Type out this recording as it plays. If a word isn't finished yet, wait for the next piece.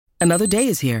Another day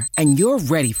is here, and you're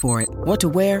ready for it. What to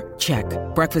wear? Check.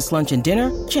 Breakfast, lunch, and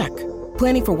dinner? Check.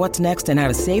 Planning for what's next and how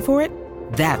to save for it?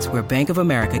 That's where Bank of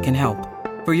America can help.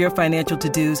 For your financial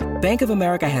to-dos, Bank of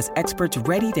America has experts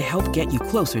ready to help get you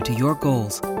closer to your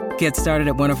goals. Get started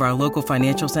at one of our local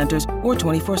financial centers or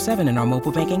 24/7 in our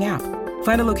mobile banking app.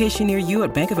 Find a location near you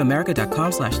at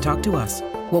bankofamerica.com/talktous.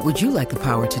 What would you like the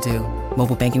power to do?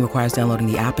 Mobile banking requires downloading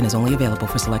the app and is only available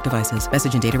for select devices.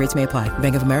 Message and data rates may apply.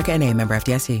 Bank of America N.A., member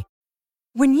FDIC.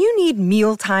 When you need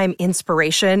mealtime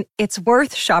inspiration, it's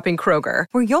worth shopping Kroger,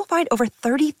 where you'll find over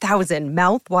 30,000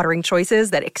 mouth-watering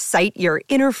choices that excite your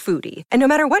inner foodie. And no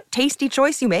matter what tasty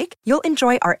choice you make, you'll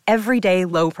enjoy our everyday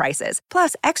low prices,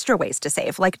 plus extra ways to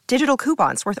save, like digital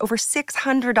coupons worth over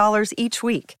 $600 each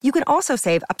week. You can also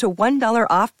save up to $1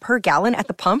 off per gallon at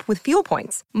the pump with fuel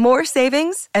points. More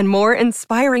savings and more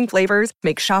inspiring flavors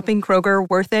make shopping Kroger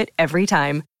worth it every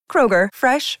time. Kroger,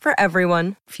 fresh for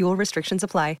everyone. Fuel restrictions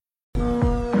apply.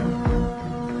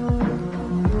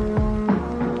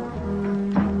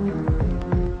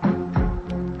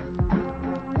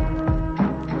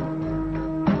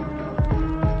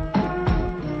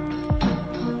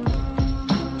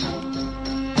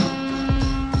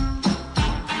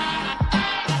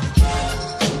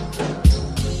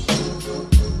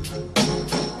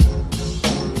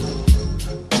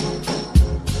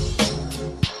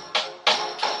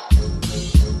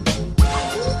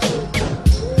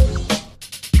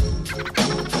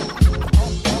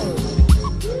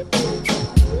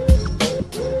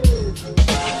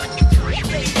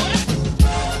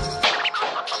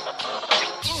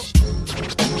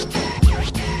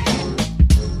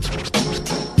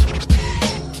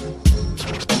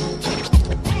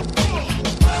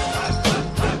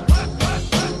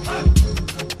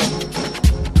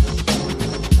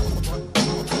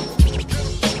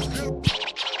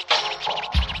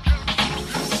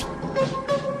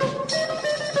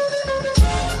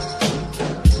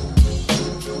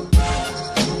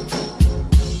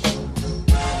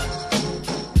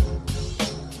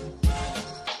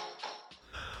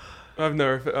 I've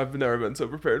never been so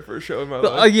prepared for a show in my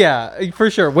life. Yeah, for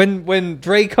sure. When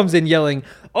Dre comes in yelling,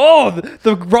 "Oh,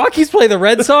 the Rockies play the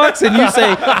Red Sox," and you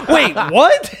say, "Wait,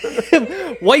 what?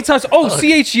 White Sox? Oh,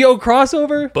 CHGO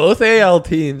crossover." Both AL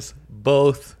teams,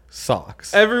 both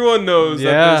Sox. Everyone knows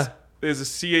that this is a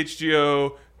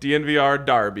CHGO DNVR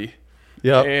derby.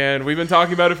 Yep. And we've been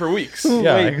talking about it for weeks.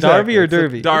 Yeah, Wait, exactly. Derby or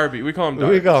Derby? Derby. We call him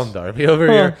Derby. We call him Derby over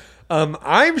here.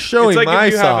 I'm showing it's like my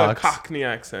if you have a Sox. Cockney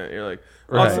accent. You're like,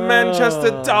 Right. it's the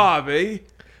Manchester Derby.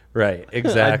 Right,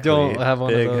 exactly. I don't have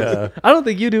one Big, of those. I don't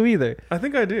think you do either. I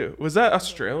think I do. Was that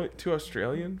too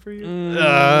Australian for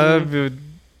you?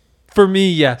 For me,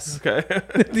 yes. Okay.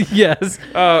 Yes.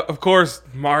 Of course,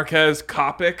 Marquez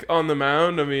Kopech on the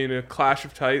mound. I mean, a clash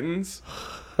of titans.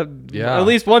 Yeah. At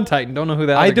least one Titan. Don't know who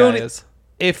that other guy is.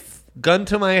 If gun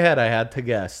to my head, I had to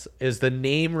guess, is the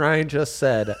name Ryan just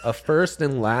said a first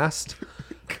and last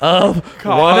of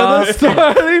one of the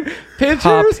starting pitchers?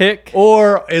 Kopech.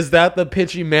 Or is that the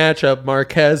pitching matchup,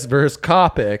 Marquez versus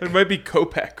Kopech? It might be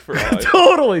Kopech for all I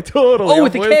know. Totally. Oh, I'm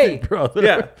with a with K. you, brother.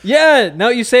 Yeah. Yeah. Now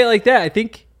you say it like that. I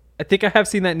think I have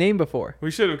seen that name before. We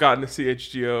should have gotten a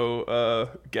CHGO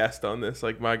guest on this,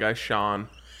 like my guy Sean.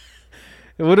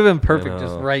 It would have been perfect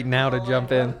just right now to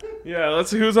jump in. Yeah, let's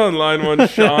see who's on line one.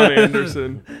 Sean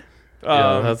Anderson.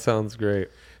 Yeah, that sounds great.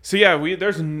 So yeah,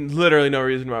 there's literally no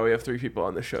reason why we have three people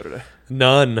on this show today.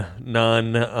 None.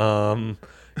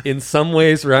 In some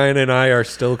ways, Ryan and I are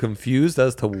still confused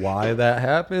as to why that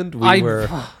happened.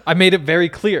 I made it very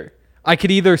clear. I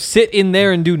could either sit in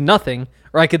there and do nothing,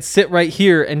 or I could sit right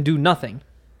here and do nothing.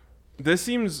 It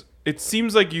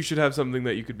seems like you should have something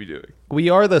that you could be doing. We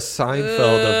are the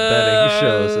Seinfeld of betting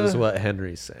shows, is what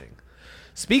Henry's saying.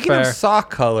 Speaking of sock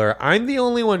color, I'm the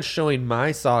only one showing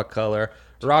my sock color.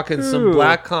 Rocking some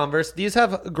black Converse. These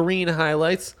have green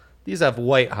highlights. These have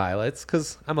white highlights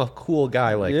because I'm a cool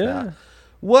guy like that.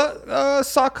 What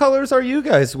sock colors are you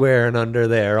guys wearing under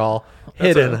there? All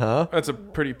hidden, huh? That's a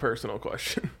pretty personal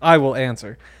question. I will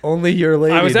answer. Only your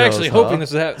lady I was actually knows, hoping huh?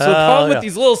 this would happen. So the problem with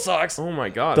these little socks, Oh my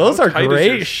god, Those how are tight is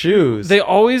great your shoes. they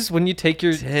always, when you take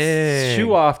your Dang.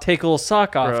 shoe off, take a little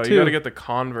sock off Bro, too. you gotta get the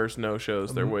Converse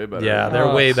no-shows. They're way better. Yeah, they're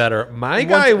Oh. way better. My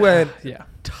guy went yeah.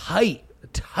 tight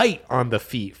on the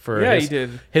feet for he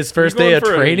did. his first You day going of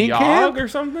for a training jog camp. or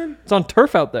something. It's on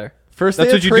turf out there. First That's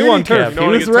day what of you do training on turf. camp. You He don't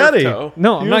wanna was get turf ready. toe.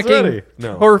 No, He I'm not was getting ready.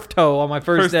 No. turf toe on my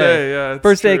first day. Yeah, it's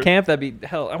First day of true. camp, that'd be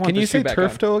hell. I want Can you this shoe say back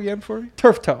turf on. toe again for me?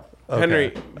 Turf toe.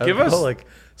 Henry, I give felt us like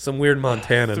some weird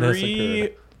Montana-ness three.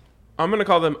 occurred. I'm gonna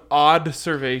call them odd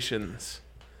observations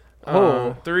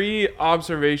 3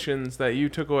 observations that you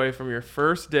took away from your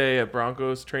first day at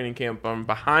Broncos training camp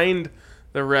behind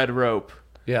the red rope.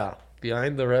 Yeah,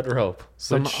 behind the red rope.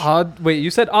 Some odd. Wait, you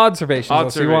said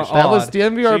observations. So you want That was odd.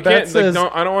 DMVR You bet can't, says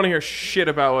I don't want to hear shit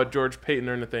about what George Payton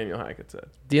or Nathaniel Hackett said.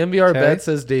 DMVR Okay. bet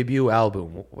says debut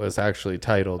album was actually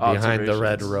titled Behind the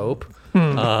Red Rope.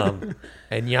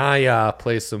 And Yaya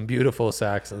plays some beautiful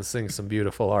sax and sings some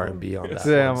beautiful R&B on that.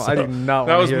 Damn, one, I so- do not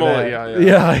That want was to hear Mullet,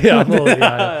 that. yeah. Well,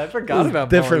 yeah. I forgot about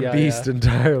different Mullet, yeah, beast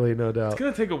entirely, no doubt. It's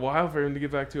going to take a while for him to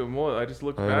get back to a mullet. I just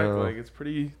looked I back, know. like, it's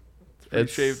pretty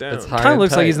shaved down. It's high Kind of and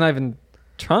looks like tight. he's not even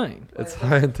trying. It's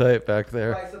high and tight back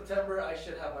there. By September, I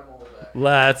should have my mullet back.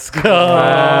 Let's go.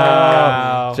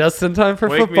 Wow. Just in time for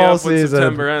Wake me football up when season.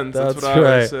 September ends. That's what I right.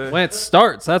 always say. When it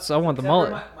starts, I want the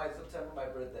mullet. September, my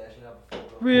birthday, I should have a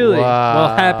full Really? Wow.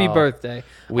 Well, happy birthday.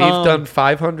 We've done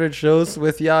 500 shows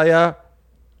with Yaya.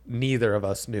 Neither of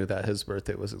us knew that his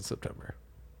birthday was in September.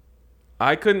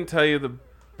 I couldn't tell you the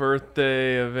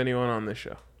birthday of anyone on this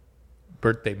show.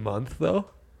 Birthday month, though?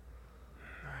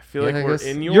 I feel Yeah, like I we're guess-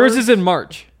 in Yours is in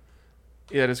March.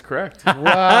 Yeah, that is correct. Wow,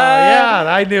 yeah,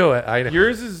 I knew it. I knew.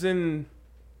 Yours is in...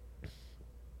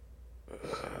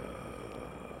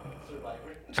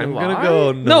 I'm July? going to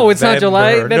go No, it's not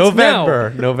July. That's November.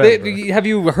 now. November. Have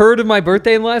you heard of my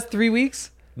birthday in the last 3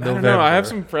 weeks? I don't know. I have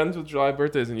some friends with July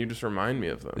birthdays, and you just remind me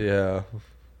of them. Yeah.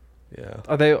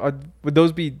 Yeah. Would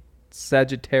those be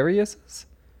Sagittarius?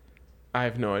 I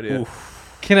have no idea.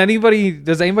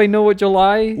 Does anybody know what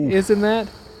July is in that?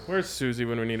 Where's Susie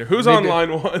when we need her? Who's Maybe- on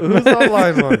line 1? Who's on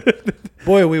line one?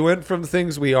 Boy, we went from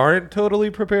things we aren't totally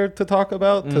prepared to talk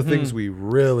about to things we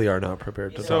really are not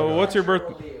prepared to talk So about. what's your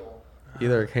birthday?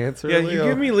 Either Cancer Yeah, or you Leo.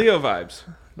 give me Leo vibes.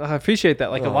 I appreciate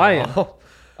that, like a lion.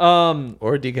 Oh.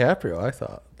 Or DiCaprio, I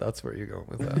thought. That's where you're going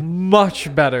with that.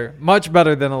 Much better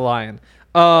than a lion.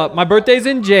 My birthday's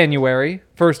in January.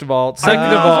 First of all, second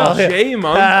of all, J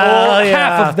month.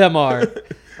 half of them are.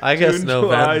 I guess June,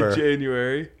 November. July,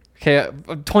 January. Okay,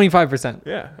 25%.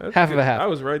 Yeah. that's Half of good. a half. I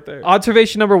was right there.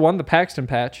 Observation number 1: the Paxton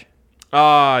patch.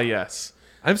 Ah, yes.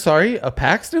 I'm sorry, a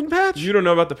Paxton patch? You don't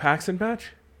know about the Paxton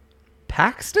patch?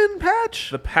 Paxton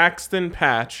patch? The Paxton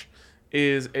patch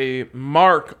is a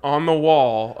mark on the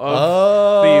wall of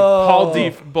Oh. the Paul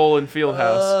Deef Bowl and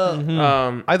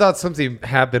Fieldhouse. I thought something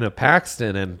happened at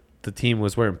Paxton and the team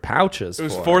was wearing pouches. It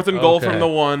was for 4th and goal from the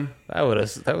 1.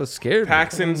 That was scary.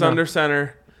 Paxton's under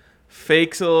center,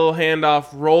 fakes a little handoff,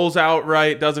 rolls out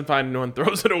right, doesn't find anyone,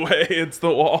 throws it away. It's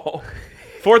the wall.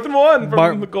 4th and 1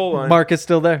 from the goal line. Mark is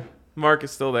still there. Mark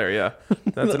is still there, yeah.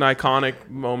 That's an iconic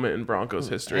moment in Broncos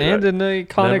history. And an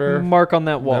iconic Never- mark on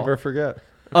that wall. Never forget.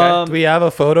 Okay. Do we have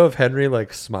a photo of Henry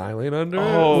like smiling under it?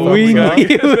 Oh, We God. knew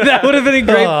that would have been a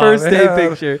great Oh, first day man.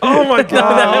 picture. Oh my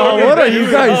God! Oh, what are you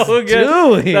guys so good.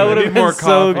 doing? That would I have need more been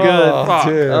so coffee. good. Oh, Fuck.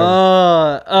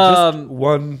 dude. Just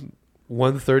one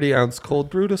 130-ounce cold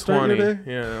brew to start 20. your day?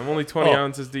 Yeah, I'm only 20 Oh.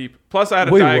 ounces deep. Plus, I had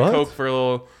a Wait, Diet what? Coke for a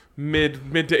little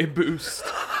midday boost.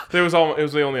 It was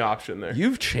the only option there.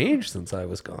 You've changed since I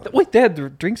was gone. Wait, they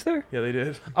had drinks there? Yeah, they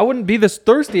did. I wouldn't be this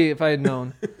thirsty if I had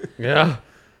known. Yeah.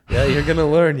 Yeah, you're going to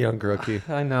learn, young rookie.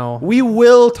 I know. We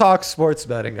will talk sports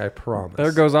betting, I promise.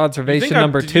 There goes observation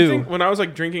number did you 2. think when I was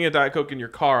like drinking a Diet Coke in your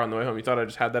car on the way home, you thought I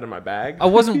just had that in my bag? I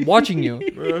wasn't watching you.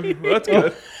 That's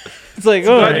good. It's like,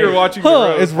 glad you were watching the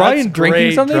road. is Ryan That's drinking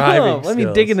great something? driving Let me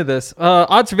skills. dig into this.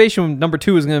 Observation number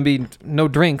 2 is going to be no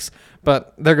drinks,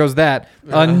 but there goes that.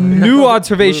 New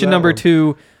observation that number one.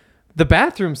 2, the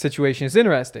bathroom situation is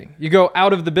interesting. You go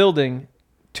out of the building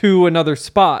to another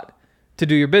spot to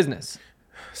do your business.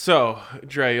 So,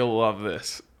 Dre, you'll love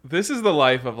this. This is the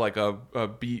life of like a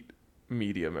beat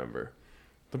media member.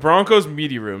 The Broncos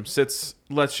media room sits,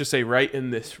 let's just say, right in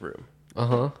this room.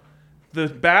 Uh-huh. The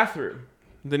bathroom,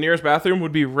 the nearest bathroom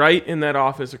would be right in that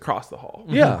office across the hall.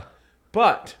 Yeah.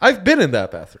 But I've been in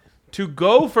that bathroom. to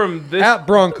go from this... At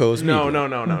Broncos No, media.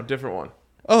 no, different one.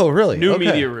 Oh, really? New Okay.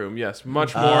 media room, yes.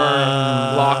 Much more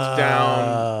locked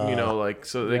down, like,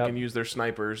 so they Yep. can use their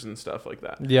snipers and stuff like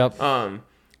that. Yep.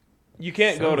 You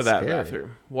can't go to Sounds that scary.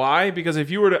 bathroom. Why? Because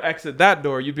if you were to exit that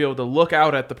door, you'd be able to look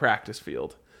out at the practice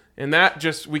field. And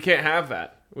we can't have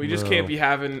that. We just can't be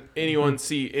having anyone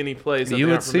see any plays. that You they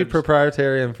would aren't see permitted to-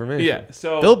 proprietary information. Yeah,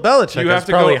 so Bill Belichick has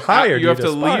probably hired you have to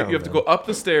to spy leave. on You have to them. go up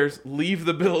the stairs, leave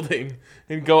the building,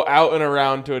 and go out and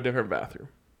around to a different bathroom.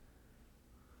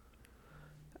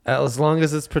 As long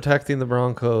as it's protecting the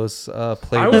Broncos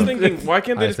play. I was thinking, why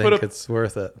can't they I just think put up it's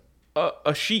worth it.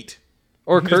 a sheet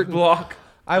Or just curtain. block?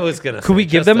 I was gonna. Could we say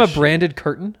give just them a sheet. branded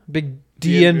curtain? Big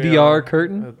DNVR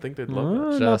curtain. I think they'd love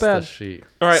that. Not Just bad. a sheet.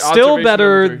 All right, Still observation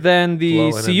better number 3. than the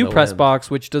Blowing in CU the press wind. box,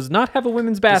 which does not have a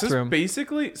women's This is bathroom.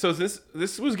 basically so.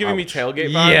 This was giving me tailgate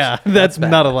vibes. Yeah, that's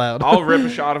not allowed. I'll rip a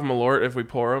shot of Malort if we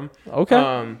pour them.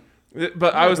 Okay.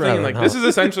 But I was thinking rather like this not. is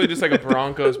essentially just like a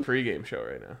Broncos pregame show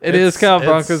right now. It is kind of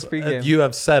Broncos It's- pregame. You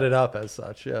have set it up as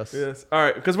such, yes. Yes. All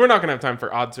right, because we're not gonna have time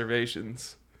for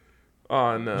observations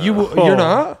on. You're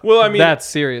not? Well, I mean, That's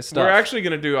serious stuff. we're actually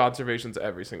gonna do observations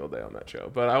every single day on that show.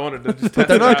 But I wanted to just. Test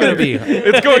They're it not out. going to be.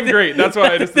 It's going great. That's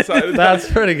why I just decided. That's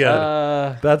pretty good.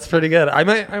 Uh, That's pretty good. I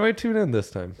might tune in this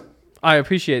time. I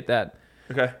appreciate that.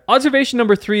 Okay. Observation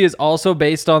number 3 is also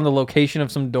based on the location of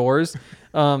some doors.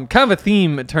 Kind of a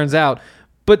theme, it turns out.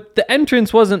 But the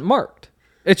entrance wasn't marked.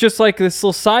 It's just like this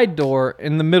little side door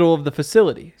in the middle of the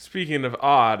facility. Speaking of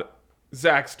odd,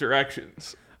 Zach's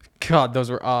directions God, those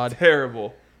were odd.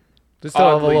 terrible. Just have a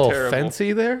Oddly little terrible.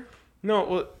 fancy there. No,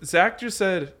 well, Zach just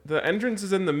said the entrance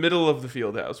is in the middle of the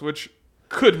field house, which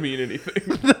could mean anything.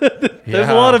 There's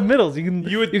a lot of middles. You can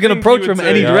You can approach from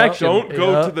any direction. Don't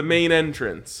go Yeah. to the main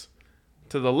entrance.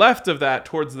 To the left of that,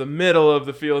 towards the middle of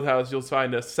the field house, you'll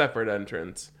find a separate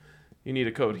entrance. You need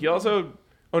a code. He also,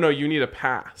 oh no, you need a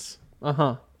pass.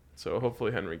 Uh-huh. So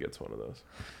hopefully Henry gets one of those.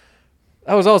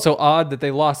 That was also odd that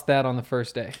they lost that on the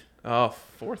first day. Oh,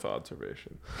 fourth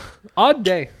observation. Odd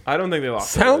day. I don't think they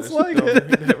lost. Sounds it. I just like don't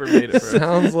think they never made it. For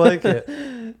Sounds like it.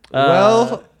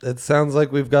 Well, it sounds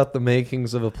like we've got the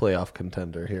makings of a playoff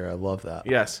contender here. I love that.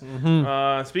 Yes.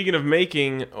 Mm-hmm. Speaking of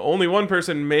making, only one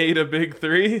person made a big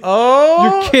 3.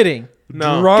 Oh, You're kidding.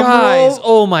 No. drum Guys, roll.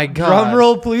 oh my God. Drum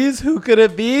roll, please. Who could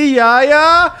it be?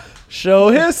 Yaya. Show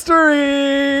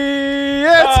history.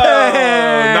 It's Oh,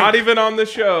 Hank. not even on the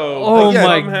show. Oh Yeah,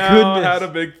 my Somehow goodness. had a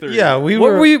big 3. Yeah, we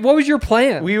What, were. what was your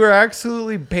plan? We were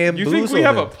absolutely You bamboozled. think we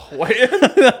have a plan?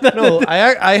 No,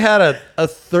 I had a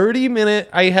 30-minute,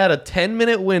 I had a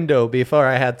 10-minute window before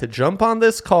I had to jump on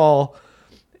this call,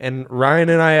 and Ryan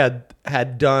and I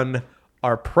had done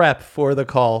our prep for the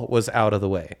call was out of the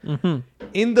way.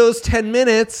 In those 10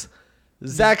 minutes,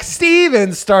 Zach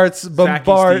Stevens starts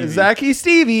Zachy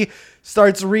Stevie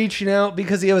starts reaching out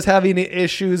because he was having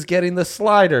issues getting the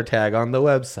slider tag on the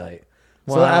website.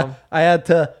 So Wow. I had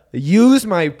to use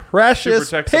my precious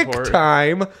Super tech pick support.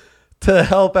 time to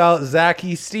help out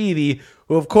Zachy Stevie,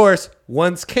 who of course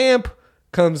once camp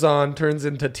comes on turns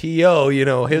into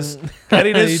TO, his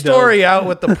getting He his story out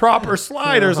with the proper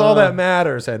sliders, all that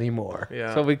matters anymore.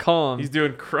 Yeah. So we call He's him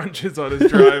doing crunches on his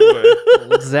driveway.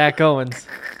 Zach Owens.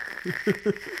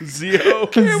 Zio.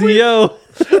 Zio.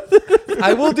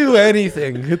 I will do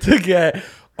anything to get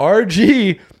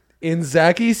RG in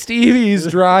Zachy Stevie's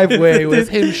driveway with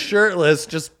him shirtless,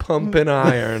 just pumping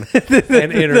iron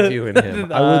and interviewing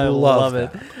him. I would love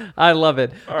it. that. I love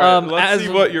it. All right, let's see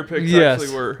what your picks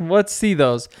actually were. Let's see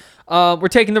those. We're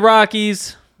taking the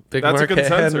Rockies. Big That's a Marquette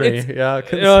consensus. Henry. Yeah,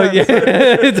 Oh yeah,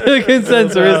 it's a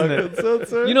consensus, isn't it?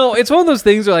 Consensus. You know, it's one of those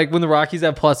things where like when the Rockies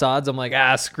have plus odds, I'm like,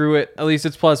 screw it. At least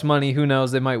it's plus money. Who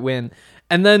knows? They might win.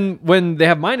 And then when they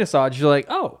have minus odds, you're like,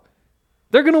 oh,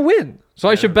 they're gonna win. So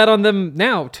I should bet on them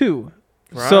now too.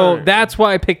 So Right. that's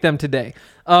why I picked them today.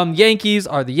 Yankees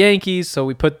are the Yankees, so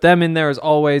we put them in there as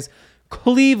always.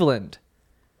 Cleveland.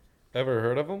 Ever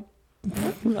heard of him?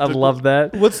 I love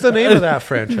that. What's the name of that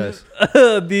franchise?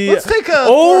 Let's take a.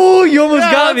 Oh, you almost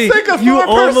Yeah, got me. let's take a You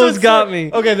four-person almost got set. me.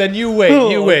 Okay, then you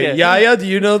wait. You wait. Okay. Yaya, do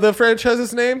you know the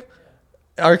franchise's name?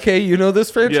 RK, you know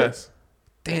this franchise? Yes.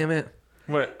 Damn it.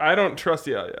 Wait, I don't trust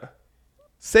Yaya.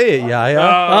 Say it,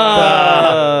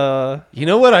 Yaya. You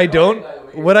know what I don't?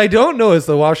 What I don't know is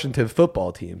the Washington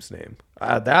football team's name.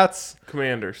 That's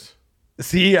Commanders.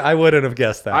 see, I wouldn't have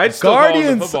guessed that. I'd still call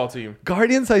them the football team.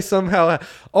 Guardians,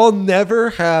 I'll never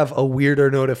have a weirder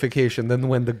notification than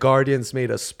when the Guardians made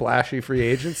a splashy free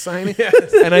agent signing,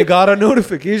 and I got a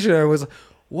notification. I was,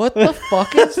 what the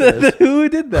fuck is this? Who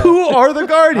did that? Who are the How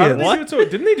Guardians? did they do it so?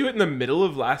 Didn't they do it in the middle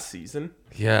of last season?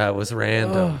 Yeah, it was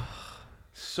random.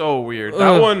 So weird.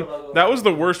 That was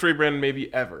the worst rebrand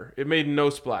maybe ever. It made no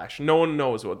splash. No one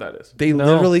knows what that is. They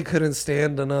literally couldn't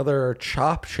stand another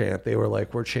chop chant. They were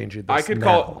like, "We're changing this." I could now.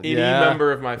 call any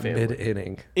member of my family,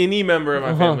 mid-inning. any member of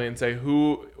my family, and say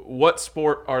what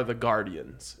sport are the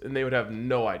Guardians, and they would have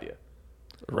no idea.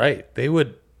 Right? They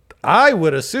would. I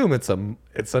would assume it's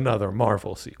another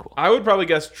Marvel sequel. I would probably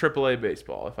guess AAA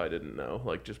baseball if I didn't know,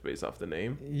 like just based off the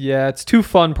name. Yeah, it's too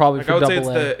fun probably Like for I would say double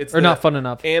A. it's or not fun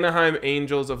enough. Anaheim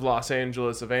Angels of Los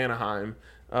Angeles of Anaheim.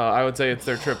 I would say it's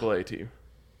their AAA team.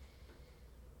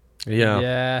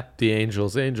 Yeah, The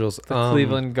Angels. the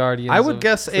Cleveland Guardians. I would of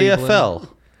guess Cleveland. AFL.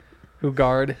 Who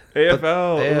guard? AFL.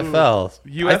 AFL.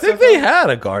 USFL? I think they had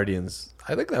a Guardians.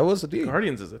 I think that was a D.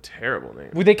 Guardians is a terrible name.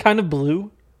 Were they kind of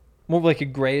blue? More like a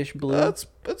grayish blue.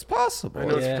 It's possible. I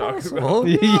know what Yeah. you're talking about. Well,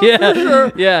 yeah, for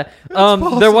sure. yeah. There was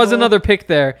possible. another pick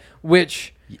there,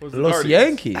 which Was the Los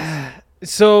Guardians. Yankees.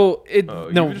 so it Oh,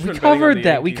 no, you've just we been betting on covered the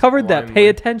that. We Yankees covered that. blindly. Pay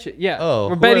attention. Yeah, Oh,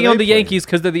 we're who betting are on they the playing? Yankees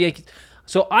because they're the Yankees.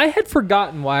 So I had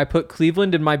forgotten why I put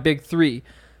Cleveland in my big three.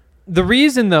 The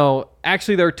reason, though,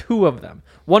 actually there are two of them.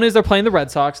 One is they're playing the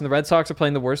Red Sox, and the Red Sox are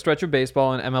playing the worst stretch of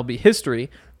baseball in MLB history.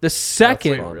 The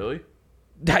second, Wait, really?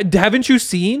 haven't you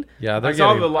seen? Yeah, I they're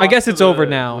saw the getting, loss I guess to it's the over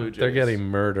now. Blue Jays. they're getting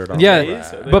murdered on Yeah, the Jays?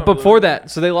 track. Are they but on before Blue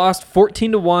that, so they lost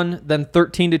 14-1, then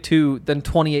 13-2, then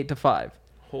 28-5.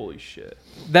 Holy shit.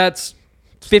 That's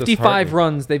 55 disheartening.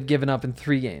 runs they've given up in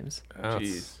 3 games.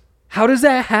 Jeez. How does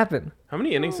that happen? How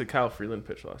many innings did Kyle Freeland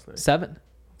pitch last night? 7.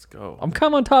 Let's go. I'm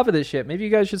kind of on top of this shit. Maybe you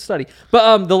guys should study.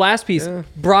 But the last piece,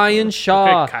 Brian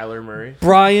Shaw. Okay, Kyler Murray.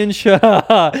 Brian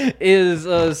Shaw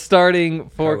is starting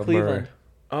for Kyler Cleveland.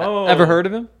 Oh. Ever heard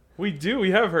of him? We do. We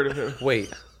have heard of him.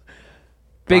 Wait,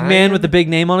 Big man with the big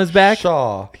name on his back.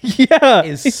 Shaw Yeah.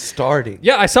 is starting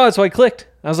Yeah, I saw it, so I clicked.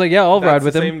 I was like, yeah, I'll ride That's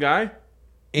with the him. same guy?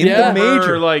 in Yeah. the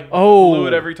major. Or like Oh. blew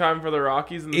it every time for the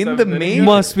Rockies in the In the seventh inning? major.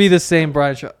 Must be the same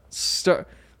Brian Shaw.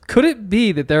 Could it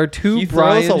be that there are two He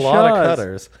Brian throws a lot of Shaws?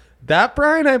 cutters. That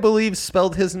Brian, I believe,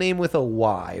 spelled his name with a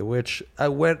Y, which I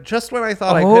went just when I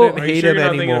thought I couldn't Are you hate sure him you're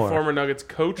not thinking of anymore. former Nuggets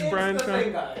coach Brian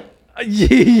Shaw?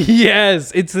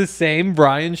 Yes, it's the same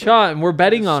Brian Shaw, and we're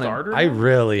betting on him. Starter? I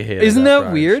really hate. Isn't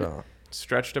that weird?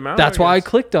 Stretched him out. That's why I guess.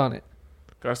 clicked on it.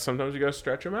 Gosh, sometimes you gotta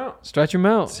stretch him out. Stretch him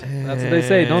out. That's what they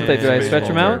say, don't they? Do I stretch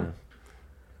him out?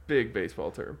 Big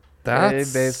baseball term.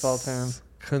 That's baseball term.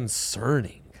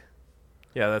 concerning.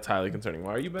 Yeah, that's highly concerning.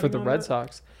 Why are you betting For the on Red that?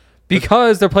 Sox.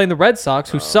 Because they're playing the Red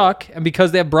Sox, who suck, and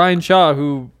because they have Brian Shaw,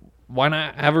 who, why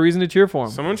not have a reason to cheer for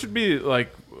him? Someone should be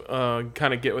like,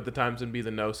 kind of get with the times and be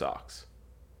the No Sox.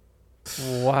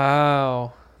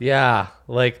 Wow. Yeah,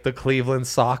 like the Cleveland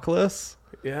Sockless.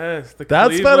 Yes, the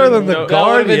That's better than the No- That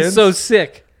would have been Guardians. so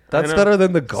sick. That's know. better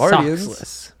than the Guardians.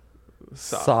 Soxless.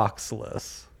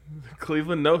 Soxless.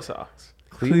 Cleveland No Sox.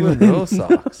 Cleveland no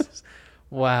socks.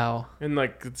 Wow. And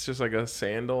like it's just like a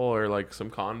sandal or like some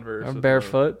Converse. Or with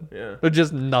barefoot. Yeah. Or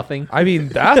just nothing. I mean,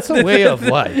 that's a way of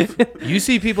life. You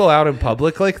see people out in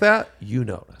public like that, you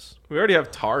notice. We already have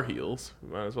Tar Heels. We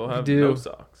might as well have do. No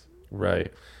Sox.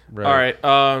 Right. All right.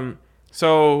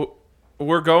 So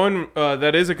we're going.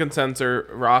 That is a consensus.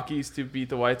 Rockies to beat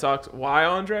the White Sox. Why,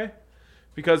 Andre?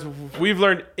 Because if we've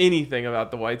learned anything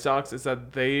about the White Sox, is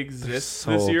that they exist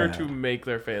so this year bad. to make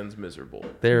their fans miserable.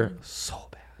 They're so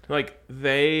bad. Like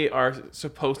they are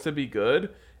supposed to be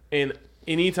good, and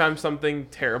anytime something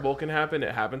terrible can happen,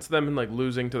 it happens to them. And like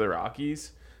losing to the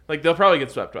Rockies, like they'll probably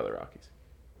get swept by the Rockies.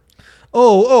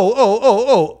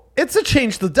 Oh. It's a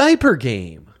change the diaper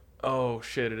game. Oh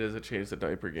shit! It is a change the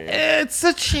diaper game. It's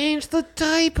a change the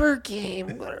diaper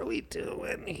game. What are we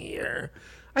doing here?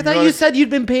 I thought gotta- you said you'd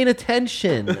been paying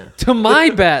attention. To my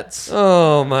bets.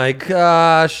 Oh my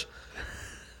gosh.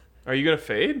 Are you gonna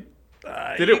fade?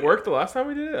 Did it work the last time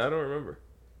we did it? I don't remember.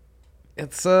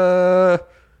 It's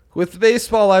with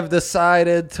baseball I've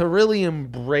decided to really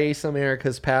embrace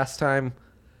America's pastime.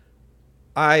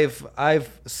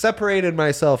 I've separated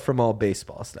myself from all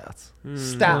baseball stats.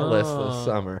 Statless this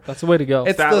summer. That's the way to go.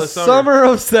 It's Statless the summer. summer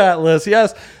of statless,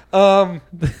 yes.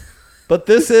 But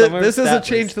this is Summer of a statless.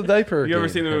 change the diaper. You ever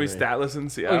game, seen the movie Henry. Statless in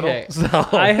Seattle? Okay. So-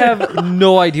 I have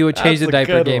no idea what change the That's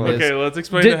a diaper good game one. is. Okay, let's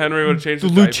explain Did- to Henry what a change the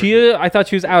diaper game. Lucia, I thought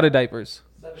she was out of diapers.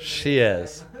 She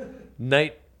is. We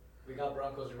got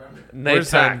Broncos, remember? Where's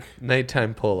Zach?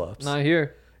 Nighttime pull-ups. Not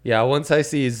here. Yeah, once I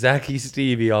see Zachy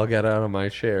Stevie, I'll get out of my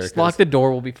chair. Just lock the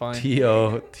door, we'll be fine.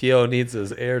 T.O. needs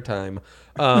his airtime.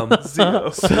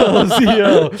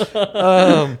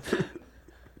 Zero.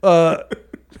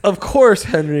 Of course,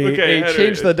 Henry, Okay, a Henry.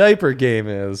 change the diaper game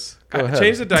is. Go ahead.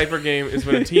 Change the diaper game is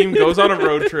when a team goes on a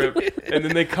road trip and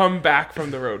then they come back from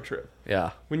the road trip.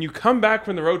 Yeah. When you come back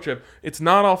from the road trip, it's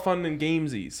not all fun and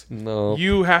gamesies. No.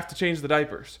 You have to change the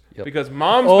diapers Yep. because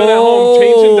mom's been at home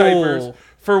changing diapers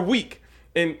for a week,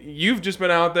 and you've just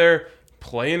been out there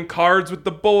playing cards with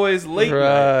the boys late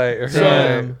night. Right. So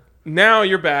Damn. now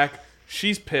you're back.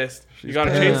 She's pissed. You got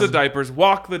to change the pissed. diapers,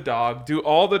 walk the dog, do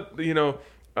all the you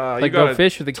Like, gotta go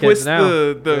fish with the kids twist now.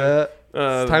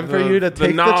 It's time for you to take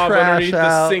the knob trash underneath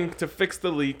out. the sink to fix the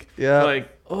leak. Yeah. like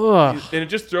Ugh. and it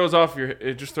just throws off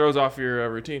your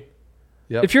routine.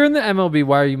 If you're in the MLB,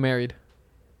 why are you married?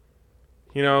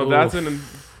 You know,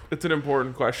 it's an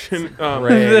important question.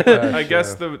 Great I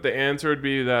guess question. the answer would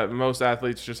be that most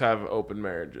athletes just have open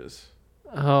marriages.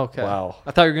 Oh, okay. Wow.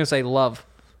 I thought you were going to say love.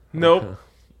 Nope,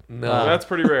 No. that's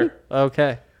pretty rare.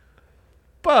 Okay.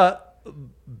 But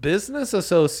business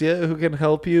associate who can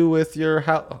help you with your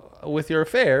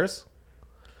affairs.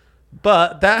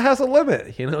 But that has a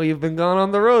limit. You know, you've been gone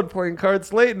on the road playing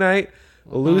cards late night,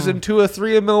 losing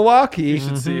 2-3 in Milwaukee. You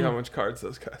should see how much cards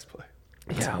those guys play.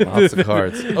 Yeah, lots of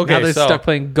cards. Now Okay, they're so stuck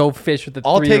playing Go Fish with the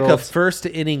I'll take a 3-year-olds. first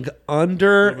inning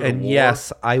under, bit of and war.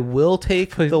 yes, I will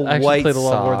take the I actually White played a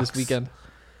lot Sox. more this weekend.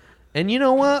 And you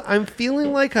know what? I'm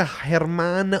feeling like a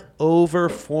Herman over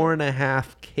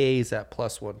 4.5 Ks at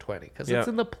plus 120 because Yeah. it's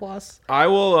in the plus. I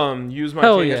will use my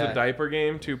Hell king as yeah. a diaper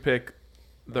game to pick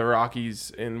the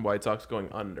Rockies and White Sox going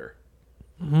under.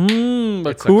 But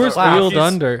It's a Coors class. Field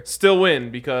Rockies under. still win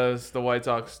because the White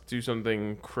Sox do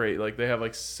something crazy. Like they have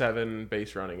like 7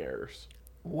 base running errors.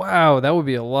 Wow, that would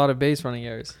be a lot of base running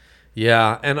errors.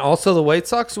 Yeah, and also the White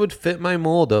Sox would fit my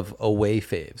mold of away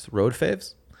faves, road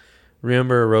faves.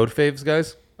 Remember road faves,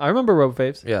 guys? I remember road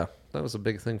faves. Yeah, that was a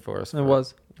big thing for us. It for,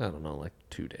 was. I don't know, like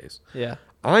 2 days. Yeah.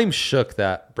 I'm shook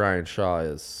that Brian Shaw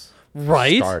is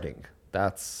Right? starting.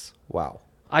 That's wow.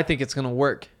 I think it's going to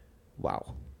work.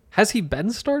 Wow. Has he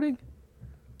been starting?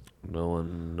 No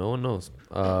one knows.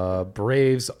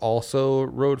 Braves also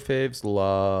road faves.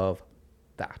 Love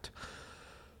that.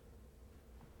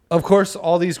 Of course,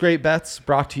 all these great bets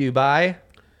brought to you by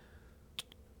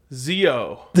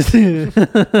Zio. Brought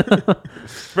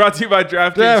to you by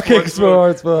DraftKings DraftKings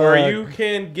Sportsbook, Sportsbook. where you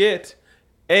can get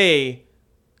a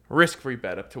risk-free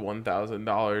bet up to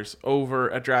 $1,000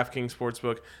 over at DraftKings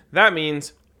Sportsbook. That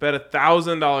means bet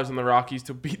 $1,000 on the Rockies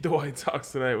to beat the White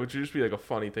Sox tonight, which would just be like a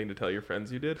funny thing to tell your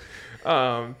friends you did.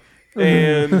 And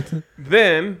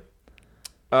then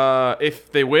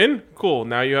if they win, cool.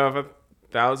 Now you have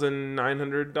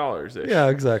 $1,900 ish. Yeah,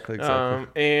 exactly.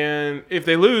 And if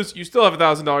they lose, you still have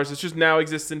 $1,000. It just now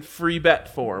exists in free bet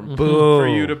form Boom. for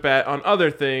you to bet on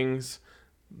other things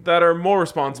that are more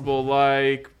responsible,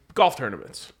 like golf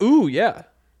tournaments. Ooh, yeah.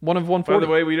 One of By 140.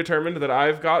 the way, we determined that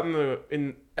I've gotten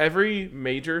in every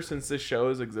major since this show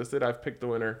has existed, I've picked the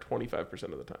winner 25%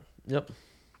 of the time. Yep.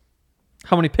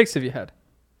 How many picks have you had?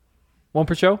 One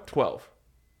per show? 12.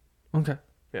 Okay.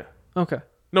 Yeah. Okay.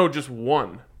 No, just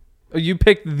one. Oh, you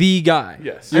picked the guy.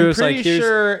 Yes. You're I'm just pretty like, here's-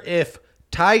 sure if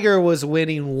Tiger was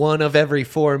winning one of every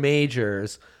 4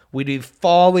 majors, we'd be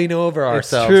falling over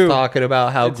ourselves true. talking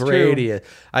about how It's great true. he is.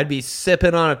 I'd be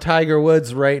sipping on a Tiger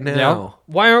Woods right now. Yeah.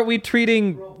 Why aren't we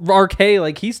treating RK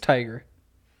like he's Tiger?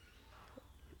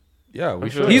 Yeah, we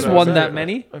feel should. He's like won that's- that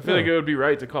many. I feel like it would be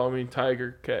right to call me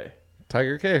Tiger K.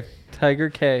 Tiger K. Tiger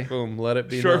K. Boom, let it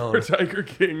be Short known. for Tiger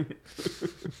King.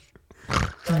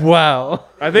 Wow.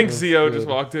 I think Zio just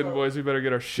walked in, boys. We better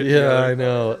get our shit Yeah, together. I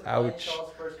know. Ouch.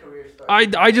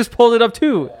 I just pulled it up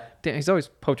too. Damn, he's always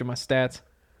poaching my stats.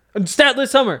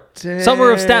 Statless summer.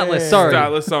 Summer of statless. Sorry.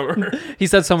 Statless summer. He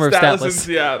said summer of Statless in statless.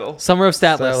 Seattle. Summer of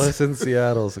statless. Dallas in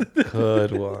Seattle's a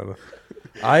good one.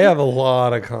 I have a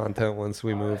lot of content once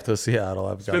we move to Seattle.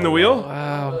 I've got Spin a the lot. wheel.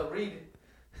 Wow.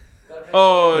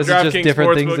 Oh, Is it just DraftKings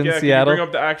different Sportsbook. things in Yeah, Seattle? Can you bring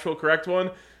up the actual correct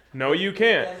one? No, you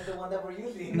can't. That's the one that we're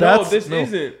using. No, That's- this no.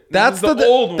 isn't. That's this is the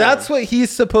old one. That's what he's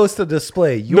supposed to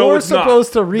display. You're No, it's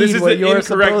supposed not. to read This is what the you're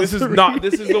incorrect. supposed This is to not. read.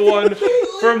 This is the one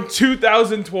from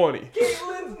 2020.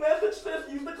 Caitlin's message says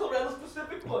use the Colorado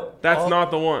specific one. That's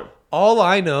not the one. All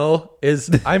I know is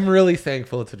I'm really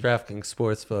thankful to DraftKings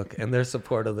Sportsbook and their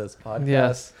support of this podcast.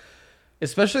 Yes.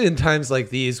 Especially in times like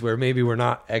these where maybe we're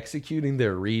not executing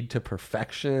their read to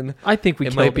perfection. I think we It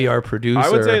killed might be it. our producer. I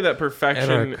would say that and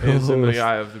perfection our is in co-host. the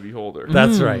eye of the beholder.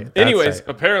 That's right. That's Anyways, right.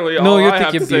 apparently No, all you're I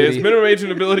have to thinking say is beauty. minimum age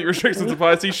and ability restrictions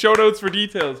apply. See show notes for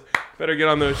details. Better get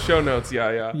on those show notes.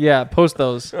 Yeah. Yeah, post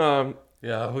those.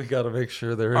 Yeah, we got to make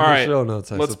sure they're in All the right. show notes.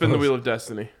 Let's spin the suppose. wheel of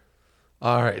destiny.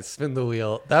 All right, spin the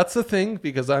wheel. That's the thing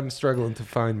because I'm struggling to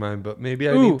find mine, but maybe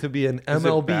I Ooh. need to be an Is it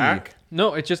MLB. back?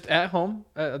 No, it's just at home,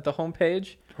 at the home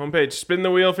page. Homepage. Spin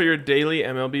the wheel for your daily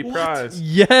MLB prize.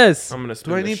 Yes. I'm gonna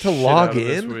spin Do I the need to shit log out of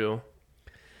this in? wheel.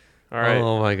 All right.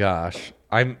 Oh my gosh,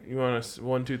 I'm. You want to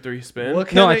 1, 2, 3 spin? What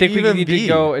can No, I it think we even need be? to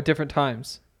go at different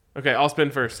times. Okay, I'll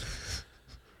spin first.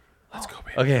 Let's go,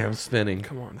 baby. Okay, I'm spinning.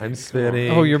 Come on, baby, I'm come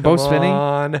spinning. Oh, you're both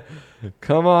spinning?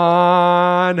 Come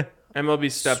on.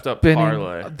 MLB stepped up Spinning.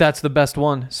 parlay. That's the best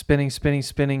one. Spinning.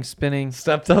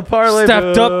 Stepped up parlay.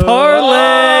 Stepped up boo.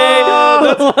 parlay.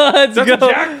 Let's That's go.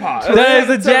 a jackpot. That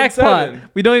is a 7-7. jackpot.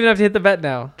 We don't even have to hit the bet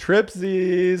now.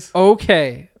 Tripsies.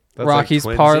 Okay. That's Rockies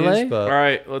like twinsies, parlay. but- All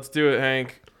right, let's do it,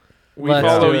 Hank. We Let's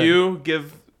follow do it. you.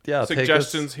 Give Yeah, take us-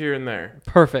 suggestions here and there.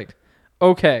 Perfect.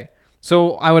 Okay.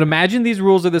 So I would imagine these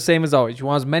rules are the same as always. You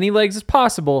want as many legs as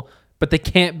possible, but they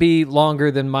can't be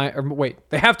longer than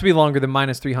they have to be longer than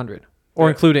minus 300 or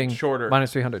Yeah, including shorter.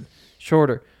 minus 300.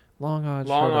 Shorter. Long odds.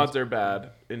 Long short odds are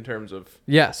bad in terms of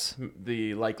Yes.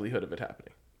 the likelihood of it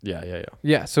happening. Yeah.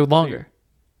 Yeah, so longer.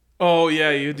 Oh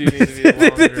yeah, you do need to be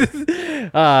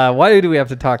longer. Why do we have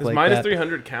to talk Does like minus that?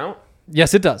 300 count?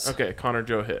 Yes, it does. Okay, Connor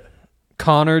Joe hit.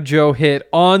 Connor Joe hit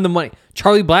on the money.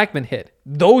 Charlie Blackmon hit.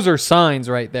 Those are signs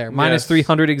right there. Minus Yes.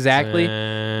 300 exactly.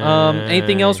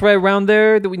 Anything else right around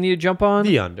there that we need to jump on?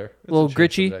 The under. It's A little a chance of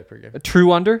gritchy. diaper game. A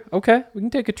true under. Okay, we can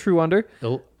take a true under.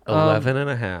 11 and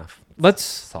a half. Let's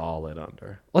Solid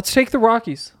under. take the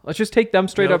Rockies. Let's just take them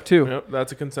straight up too. Yep,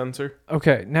 that's a consensus.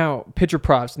 Okay, now pitcher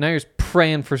props. Now you're just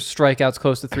praying for strikeouts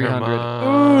close to 300.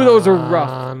 Ooh, those are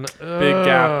rough. Big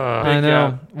gap. Big I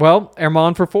know. gap. Well,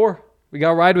 Herman for 4. We got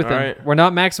to ride with All him. right. We're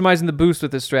not maximizing the boost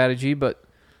with this strategy, but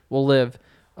we'll live.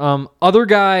 Other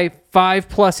guy,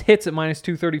 5+ hits at minus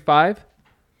 235.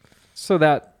 So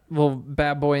that little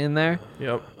bad boy in there.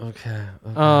 Yep. Okay.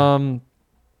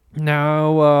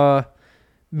 Now,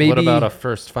 maybe. What about a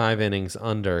first 5 innings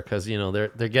under? Because, they're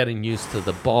getting used to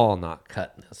the ball not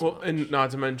cutting as Well, much. and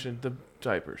not to mention the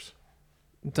diapers.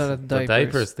 The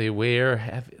diapers they wear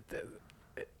have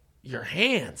your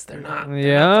hands. They're not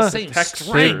Yeah. the same Texture.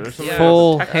 strength. There's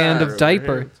Full texture hand of of their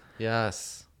diaper. hands.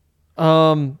 Yes.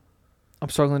 I'm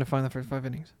struggling to find the first 5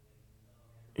 innings.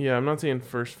 Yeah, I'm not seeing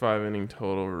first 5 inning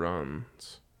total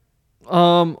runs.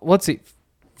 Let's see.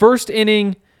 First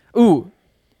inning. Ooh,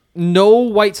 no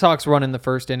White Sox run in the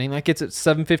first inning. That gets it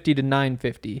 750 to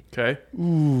 950. Okay.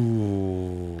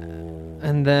 Ooh.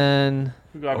 And then,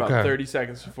 We got about Okay. 30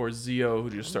 seconds before Zio, who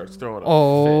just starts throwing a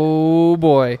oh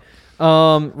boy,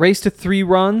 race to 3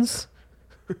 runs.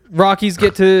 Rockies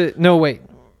get to no wait.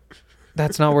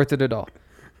 That's not worth it at all.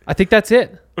 I think that's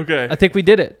it. fit. Okay. I think we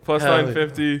did it. Plus Hell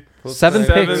 950. 7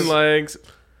 7 picks. legs.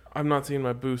 I'm not seeing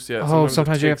my boost yet. Oh, it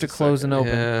sometimes you have to takes a close and second.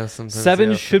 open. Yeah, sometimes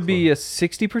 7 should be a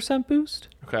 60% boost.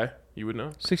 Okay. You would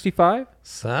know. 65,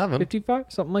 7. 55,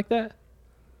 something like that.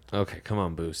 Okay, come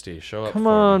on, Boosty. Show up. Come for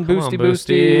on, me. Come Boosty, Come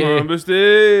Boosty. on,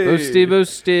 Boosty. Boosty, Here we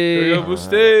boosty. go,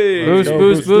 Boosty. Boost, Go,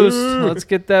 boost, Booster. boost. Let's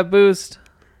get that boost.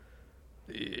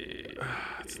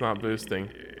 It's not boosting.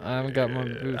 I haven't got my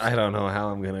boost. I don't know how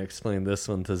I'm going to explain this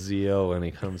one to Zio when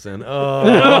he comes in. Oh,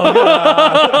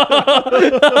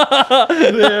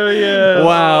 there he is.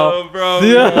 Wow. Oh, bro.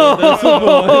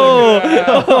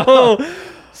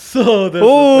 So this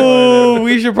Oh,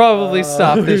 we should probably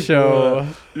stop this show.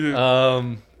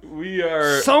 We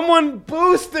are. Someone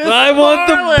boost this. I want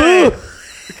the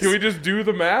boost. Can we just do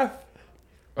the math?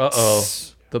 Uh-oh.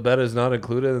 The bet is not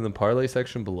included in the parlay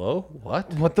section below?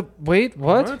 What? What the? Wait,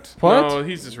 what? No,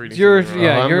 he's just reading. You're- something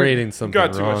yeah, wrom. I'm you're- reading You something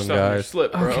got too wrong, much stuff in your guys.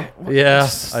 slip, bro. Yeah,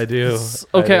 I do.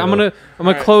 Okay, I'm gonna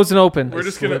Alright. close and open. We're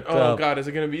just gonna. slipped Oh up. God, is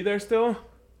it gonna be there still?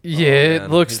 Yeah, it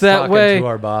Man, looks he's that talking way. To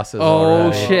our bosses Oh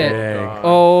already. shit! Dang.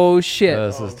 Oh shit!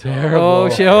 This is terrible. Oh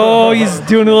shit! Oh, he's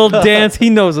doing a little dance. He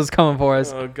knows what's coming for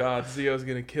us. Oh God, Zio's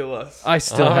gonna kill us. I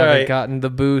still All haven't right. gotten the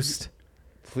boost.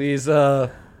 Please,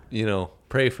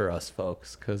 pray for us,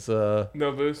 folks, because No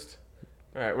boost.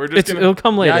 All right, we're just gonna. It'll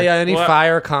come later. any What?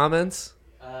 fire comments?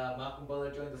 Malcolm Butler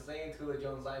joined the Saints. Julio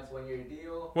Jones signs 1-year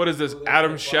deal. What is this?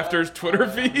 Adam Schefter's Twitter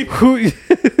feed? Who?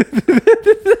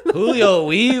 Julio,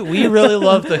 we really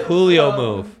love the Julio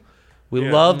move. We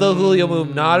Yeah. love the Julio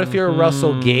move. Not if you're a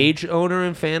Russell Gage owner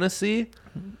in fantasy,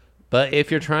 but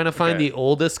if you're trying to find Okay. the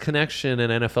oldest connection in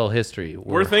NFL history,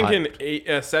 We're thinking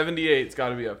hyped. 78's got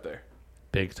to be up there.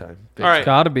 big time. All right.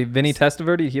 Gotta be Vinny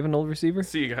Testaverde. He have an old receiver.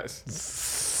 See you guys.